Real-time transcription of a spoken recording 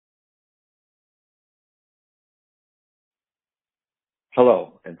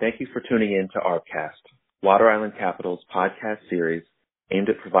Hello, and thank you for tuning in to ARBcast, Water Island Capital's podcast series aimed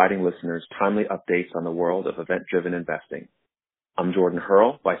at providing listeners timely updates on the world of event-driven investing. I'm Jordan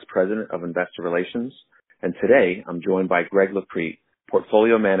Hurl, Vice President of Investor Relations, and today I'm joined by Greg Laprete,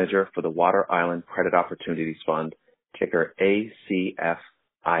 Portfolio Manager for the Water Island Credit Opportunities Fund, ticker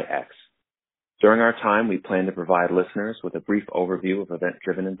ACFIX. During our time, we plan to provide listeners with a brief overview of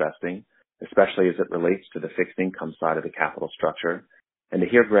event-driven investing, especially as it relates to the fixed income side of the capital structure, and to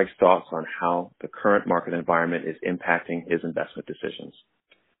hear Greg's thoughts on how the current market environment is impacting his investment decisions.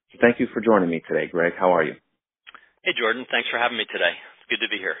 So thank you for joining me today, Greg. How are you? Hey, Jordan. Thanks for having me today. It's good to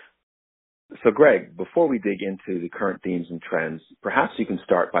be here. So, Greg, before we dig into the current themes and trends, perhaps you can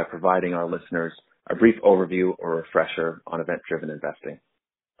start by providing our listeners a brief overview or refresher on event-driven investing.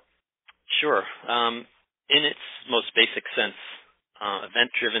 Sure. In its most basic sense,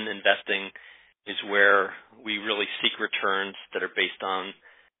 event-driven investing is where we really seek returns that are based on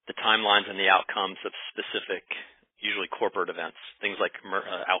the timelines and the outcomes of specific, usually corporate events, things like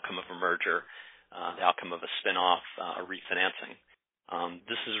outcome of a merger, the outcome of a spinoff, a refinancing.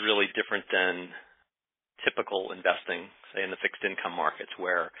 This is really different than typical investing, say in the fixed income markets,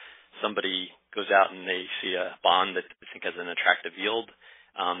 where somebody goes out and they see a bond that they think has an attractive yield.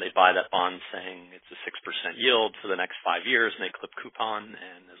 They buy that bond saying it's a 6% yield for the next 5 years, and they clip coupon,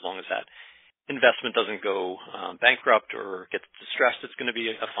 and as long as that investment doesn't go bankrupt or gets distressed, it's going to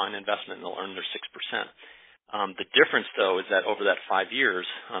be a fine investment, and they'll earn their 6%. The difference, though, is that over that 5 years,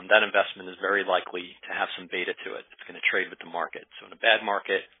 that investment is very likely to have some beta to it. It's going to trade with the market. So in a bad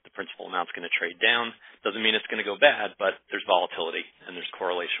market, the principal amount's going to trade down. Doesn't mean it's going to go bad, but there's volatility, and there's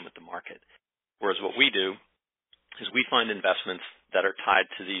correlation with the market. Whereas what we do is we find investments that are tied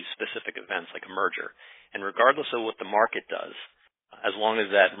to these specific events, like a merger. And regardless of what the market does, as long as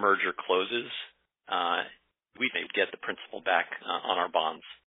that merger closes, we may get the principal back on our bonds.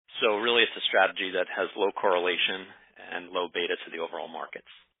 So really it's a strategy that has low correlation and low beta to the overall markets.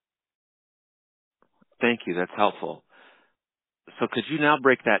 Thank you. That's helpful. So could you now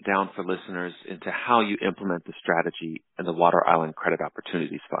break that down for listeners into how you implement the strategy in the Water Island Credit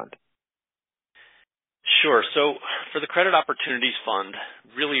Opportunities Fund? Sure. So for the Credit Opportunities Fund,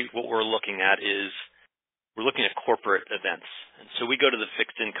 really what we're looking at is we're looking at corporate events. And so we go to the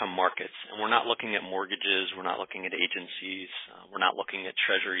fixed income markets, and we're not looking at mortgages, we're not looking at agencies, we're not looking at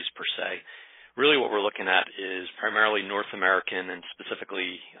treasuries per se. Really what we're looking at is primarily North American and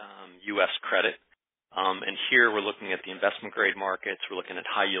specifically U.S. credit. And here we're looking at the investment grade markets, we're looking at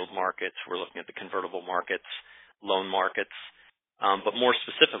high yield markets, we're looking at the convertible markets, loan markets. But more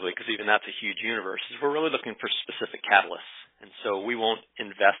specifically, because even that's a huge universe, is we're really looking for specific catalysts. And so we won't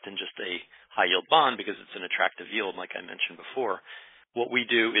invest in just a high-yield bond because it's an attractive yield, like I mentioned before. What we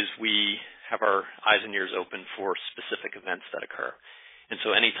do is we have our eyes and ears open for specific events that occur. And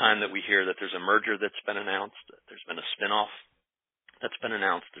so anytime that we hear that there's a merger that's been announced, there's been a spinoff that's been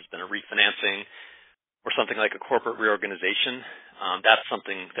announced, there's been a refinancing, or something like a corporate reorganization, that's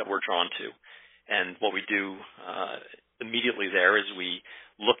something that we're drawn to. And what we do immediately there is we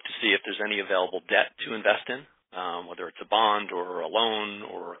look to see if there's any available debt to invest in, whether it's a bond or a loan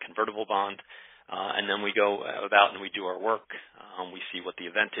or a convertible bond. And then we go about and we do our work. We see what the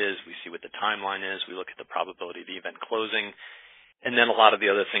event is. We see what the timeline is. We look at the probability of the event closing. And then a lot of the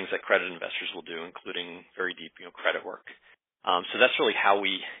other things that credit investors will do, including very deep credit work. So that's really how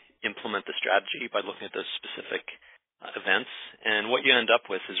we implement the strategy, by looking at those specific events. And what you end up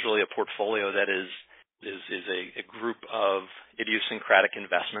with is really a portfolio that is a group of idiosyncratic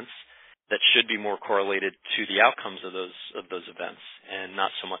investments that should be more correlated to the outcomes of those events and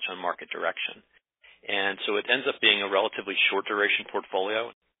not so much on market direction. And so it ends up being a relatively short duration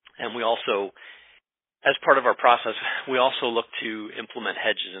portfolio. And we also, as part of our process, we also look to implement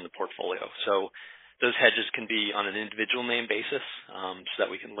hedges in the portfolio. So those hedges can be on an individual name basis, so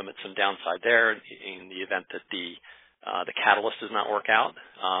that we can limit some downside there in the event that the catalyst does not work out.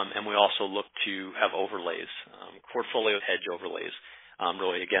 And we also look to have overlays, portfolio hedge overlays.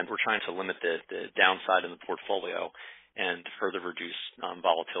 Really, again, we're trying to limit the downside in the portfolio and further reduce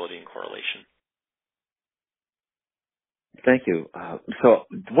volatility and correlation. Thank you. So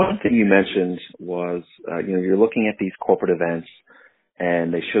one thing you mentioned was, you're looking at these corporate events,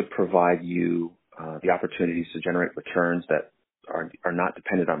 and they should provide you the opportunities to generate returns that are not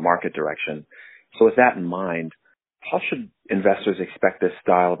dependent on market direction. So with that in mind, how should investors expect this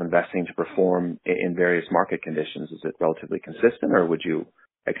style of investing to perform in various market conditions? Is it relatively consistent, or would you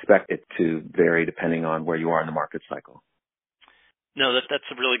expect it to vary depending on where you are in the market cycle? No, that's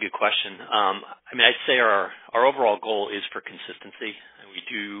a really good question. I'd say our overall goal is for consistency. And we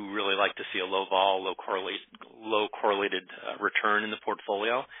do really like to see a low vol, low low correlated return in the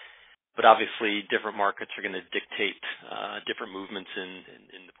portfolio. But obviously, different markets are going to dictate different movements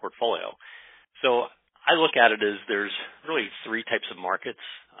in the portfolio. So I look at it as there's really three types of markets.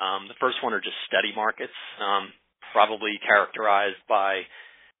 The first one are just steady markets, probably characterized by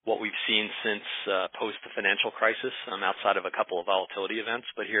what we've seen since post the financial crisis, outside of a couple of volatility events.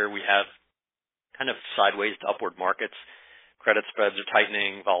 But here we have kind of sideways to upward markets. Credit spreads are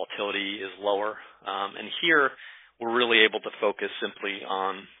tightening, volatility is lower. And here we're really able to focus simply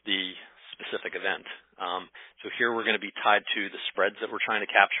on the specific event. So here we're going to be tied to the spreads that we're trying to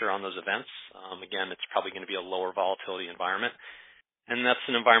capture on those events. Again, it's probably going to be a lower volatility environment. And that's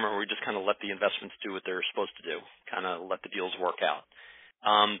an environment where we just kind of let the investments do what they're supposed to do, kind of let the deals work out.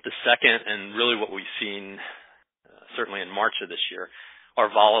 The second, and really what we've seen certainly in March of this year,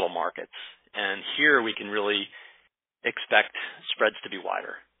 are volatile markets. And here we can really expect spreads to be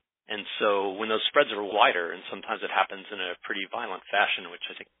wider. And so when those spreads are wider, and sometimes it happens in a pretty violent fashion, which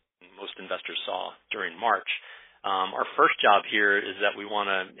I think most investors saw during March, our first job here is that we want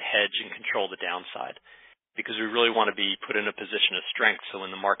to hedge and control the downside, because we really want to be put in a position of strength. So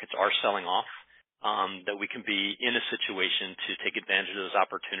when the markets are selling off, that we can be in a situation to take advantage of those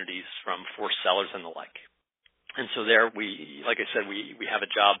opportunities from forced sellers and the like. And so there like I said, we have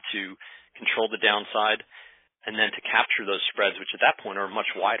a job to control the downside and then to capture those spreads, which at that point are much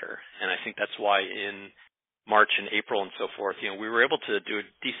wider. And I think that's why in March and April and so forth, we were able to do a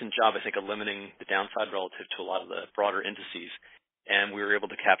decent job, I think, of limiting the downside relative to a lot of the broader indices. And we were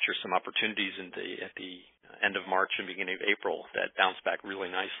able to capture some opportunities at the end of March and beginning of April that bounced back really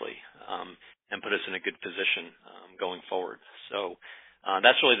nicely and put us in a good position going forward. So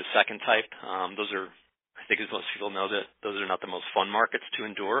that's really the second type. Those are, I think as most people know, that those are not the most fun markets to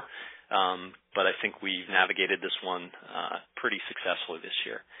endure, but I think we've navigated this one pretty successfully this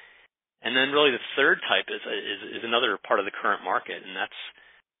year. And then really the third type is another part of the current market, and that's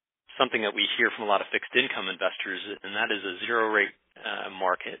something that we hear from a lot of fixed income investors, and that is a zero rate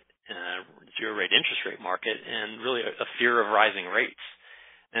market, zero rate interest rate market, and really a fear of rising rates.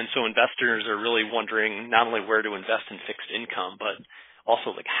 And so investors are really wondering not only where to invest in fixed income, but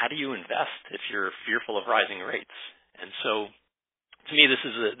also like how do you invest if you're fearful of rising rates? And so to me, this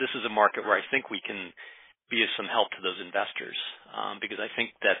is a market where I think we can be of some help to those investors, because I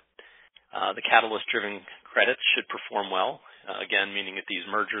think that the catalyst-driven credits should perform well. Again, meaning if these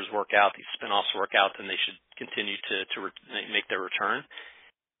mergers work out, these spinoffs work out, then they should continue to make their return.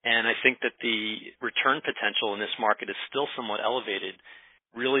 And I think that the return potential in this market is still somewhat elevated,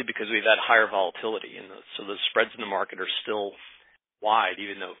 really because we've had higher volatility. And so the spreads in the market are still wide,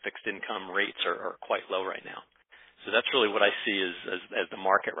 even though fixed income rates are quite low right now. So that's really what I see as the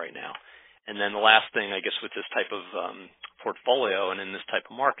market right now. And then the last thing, I guess, with this type of portfolio and in this type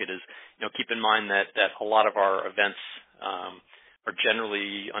of market is, keep in mind that a lot of our events are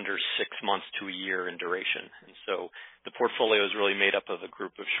generally under 6 months to a year in duration. And so the portfolio is really made up of a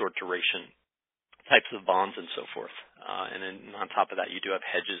group of short duration types of bonds and so forth. And then on top of that, you do have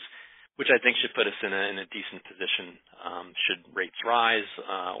hedges, which I think should put us in a decent position should rates rise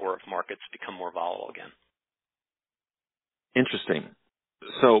or if markets become more volatile again. Interesting.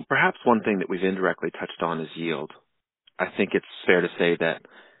 So perhaps one thing that we've indirectly touched on is yield. I think it's fair to say that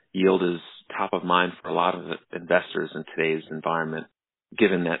yield is top of mind for a lot of investors in today's environment,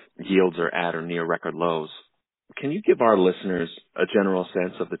 given that yields are at or near record lows. Can you give our listeners a general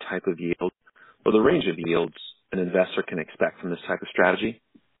sense of the type of yield or the range of yields an investor can expect from this type of strategy?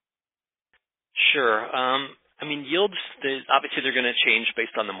 Sure. Yields, obviously they're going to change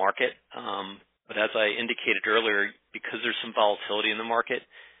based on the market. But as I indicated earlier, because there's some volatility in the market,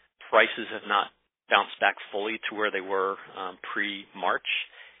 prices have not bounced back fully to where they were pre-March.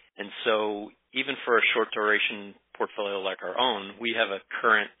 And so even for a short duration portfolio like our own, we have a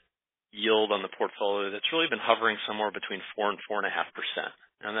current yield on the portfolio that's really been hovering somewhere between 4 and 4.5%.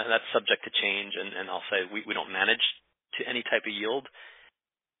 And that's subject to change, and I'll say we don't manage to any type of yield.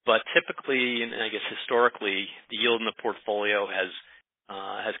 But typically, and I guess historically, the yield in the portfolio has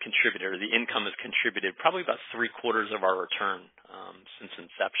contributed, or the income has contributed probably about 3/4 of our return since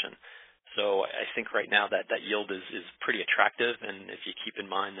inception. So I think right now that yield is pretty attractive, and if you keep in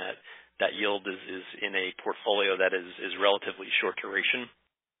mind that yield is in a portfolio that is relatively short duration,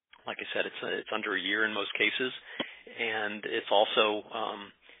 like I said, it's under a year in most cases, and it's also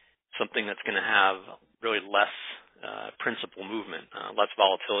something that's going to have really less principal movement, less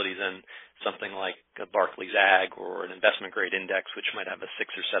volatility than something like a Barclays Agg or an investment grade index, which might have a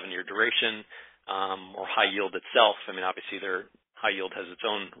 6 or 7 year duration, or high yield itself. Obviously high yield has its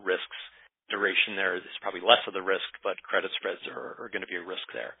own risks, duration there is probably less of the risk, but credit spreads are going to be a risk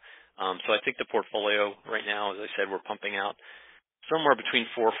there. So I think the portfolio right now, as I said, we're pumping out somewhere between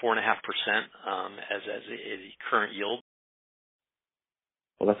 4.5% as a current yield.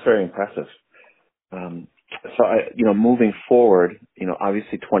 Well, that's very impressive. Moving forward,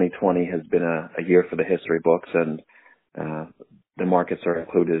 obviously 2020 has been a year for the history books, and the markets are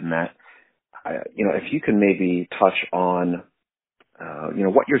included in that. If you can maybe touch on,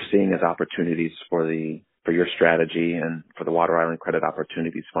 what you're seeing as opportunities for your strategy and for the Water Island Credit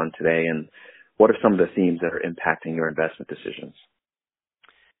Opportunities Fund today, and what are some of the themes that are impacting your investment decisions?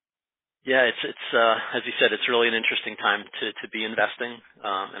 Yeah, it's as you said, it's really an interesting time to be investing,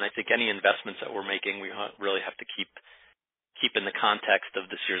 and I think any investments that we're making, we really have to keep in the context of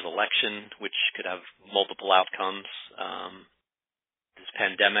this year's election, which could have multiple outcomes. This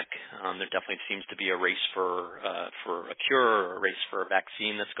pandemic, there definitely seems to be a race for a cure or a race for a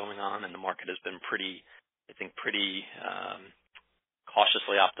vaccine that's going on, and the market has been pretty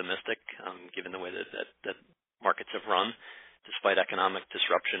cautiously optimistic, given the way that markets have run, despite economic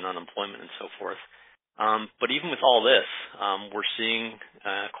disruption, unemployment, and so forth. But even with all this, we're seeing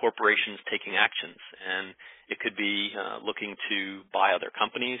corporations taking actions, and it could be looking to buy other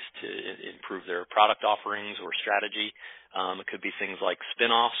companies to improve their product offerings or strategy. It could be things like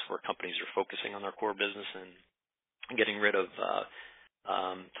spin-offs, where companies are focusing on their core business and getting rid of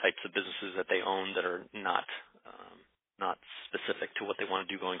types of businesses that they own that are not specific to what they want to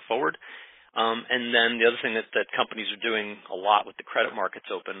do going forward. And then the other thing that companies are doing a lot with the credit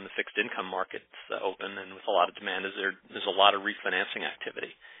markets open, the fixed income markets open, and with a lot of demand, is there's a lot of refinancing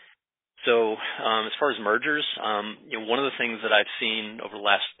activity. So as far as mergers, one of the things that I've seen over the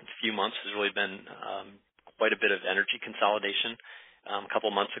last few months has really been quite a bit of energy consolidation. A couple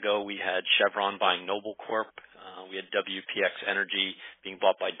of months ago, we had Chevron buying Noble Corp. We had WPX Energy being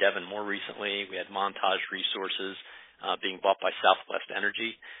bought by Devon more recently. We had Montage Resources being bought by Southwest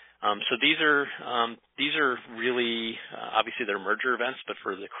Energy. So these are really obviously they're merger events, but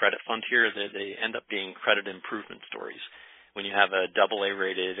for the credit fund here, they end up being credit improvement stories. When you have a AA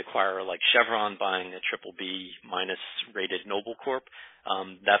rated acquirer like Chevron buying a BBB minus rated Noble Corp,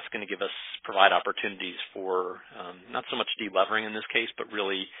 that's going to provide opportunities for not so much delevering in this case, but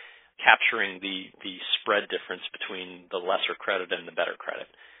really capturing the spread difference between the lesser credit and the better credit.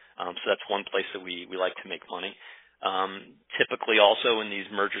 So that's one place that we like to make money. Typically also in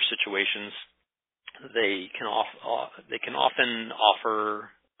these merger situations, they can often offer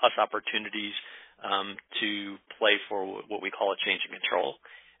us opportunities to play for what we call a change in control,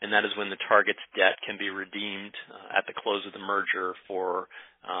 and that is when the target's debt can be redeemed at the close of the merger for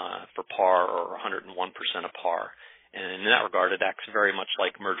par or 101% of par. And in that regard, it acts very much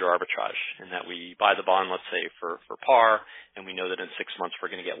like merger arbitrage, in that we buy the bond, let's say, for par, and we know that in 6 months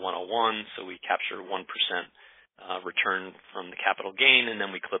we're going to get 101, so we capture 1% return from the capital gain, and then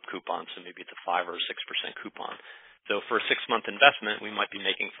we clip coupons, so maybe it's a 5 or 6% coupon. So for a 6-month investment, we might be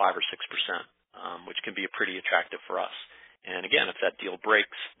making 5 or 6%, which can be pretty attractive for us. And again, if that deal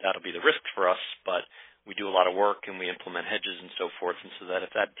breaks, that'll be the risk for us, but we do a lot of work and we implement hedges and so forth, and so that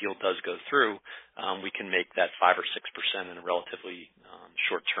if that deal does go through, we can make that 5 or 6% in a relatively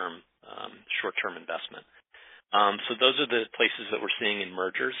short-term investment. So those are the places that we're seeing in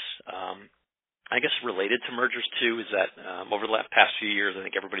mergers. I guess related to mergers too is that over the past few years, I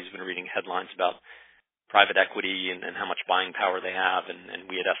think everybody's been reading headlines about private equity and how much buying power they have, and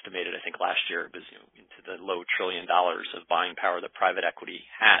we had estimated, I think last year it was into the low $1 trillion of buying power that private equity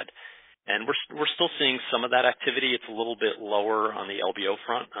had. And we're still seeing some of that activity. It's a little bit lower on the LBO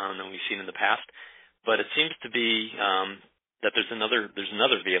front than we've seen in the past, but it seems to be that there's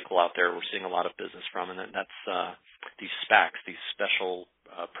another vehicle out there we're seeing a lot of business from, and that's these SPACs, these special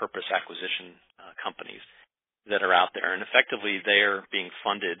purpose acquisition companies that are out there, and effectively they are being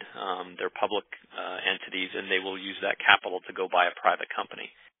funded. They're public entities, and they will use that capital to go buy a private company.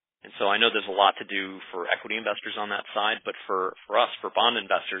 And so I know there's a lot to do for equity investors on that side, but for us, for bond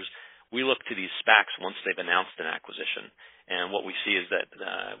investors, we look to these SPACs once they've announced an acquisition. And what we see is that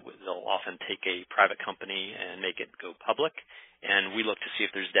they'll often take a private company and make it go public, and we look to see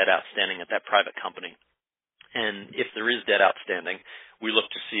if there's debt outstanding at that private company. And if there is debt outstanding, we look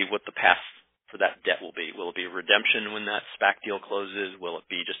to see what the path for that debt will be. Will it be a redemption when that SPAC deal closes? Will it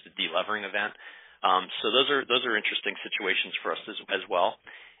be just a delevering event? So those are interesting situations for us as well.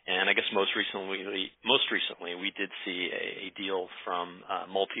 And I guess most recently we did see a deal from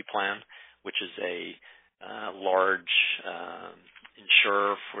Multiplan, which is a large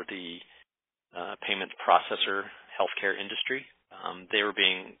insurer for the payment processor healthcare industry. They were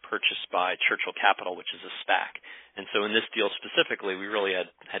being purchased by Churchill Capital, which is a SPAC. And so in this deal specifically, we really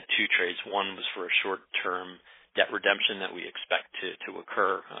had two trades. One was for a short-term debt redemption that we expect to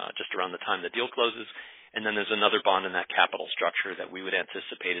occur just around the time the deal closes. And then there's another bond in that capital structure that we would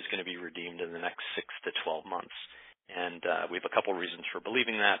anticipate is going to be redeemed in the next 6 to 12 months. And we have a couple reasons for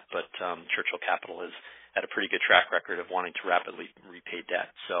believing that, but Churchill Capital has had a pretty good track record of wanting to rapidly repay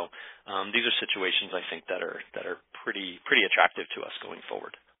debt. So these are situations I think that are pretty attractive to us going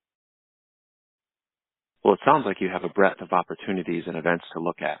forward. Well, it sounds like you have a breadth of opportunities and events to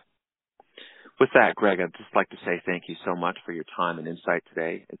look at. With that, Greg, I'd just like to say thank you so much for your time and insight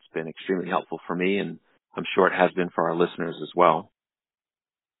today. It's been extremely helpful for me, and I'm sure it has been for our listeners as well.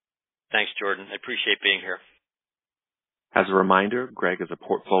 Thanks, Jordan. I appreciate being here. As a reminder, Greg is a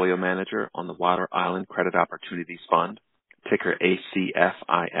portfolio manager on the Water Island Credit Opportunities Fund, ticker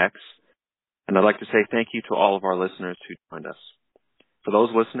ACFIX. And I'd like to say thank you to all of our listeners who joined us. For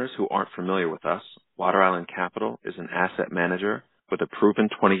those listeners who aren't familiar with us, Water Island Capital is an asset manager with a proven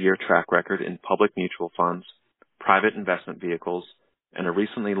 20-year track record in public mutual funds, private investment vehicles, and a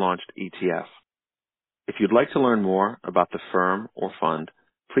recently launched ETF. If you'd like to learn more about the firm or fund,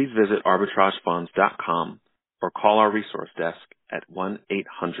 please visit arbitragefunds.com or call our resource desk at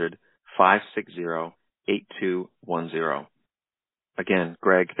 1-800-560-8210. Again,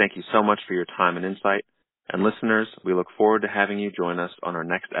 Greg, thank you so much for your time and insight. And listeners, we look forward to having you join us on our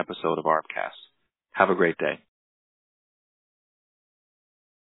next episode of ARBcast. Have a great day.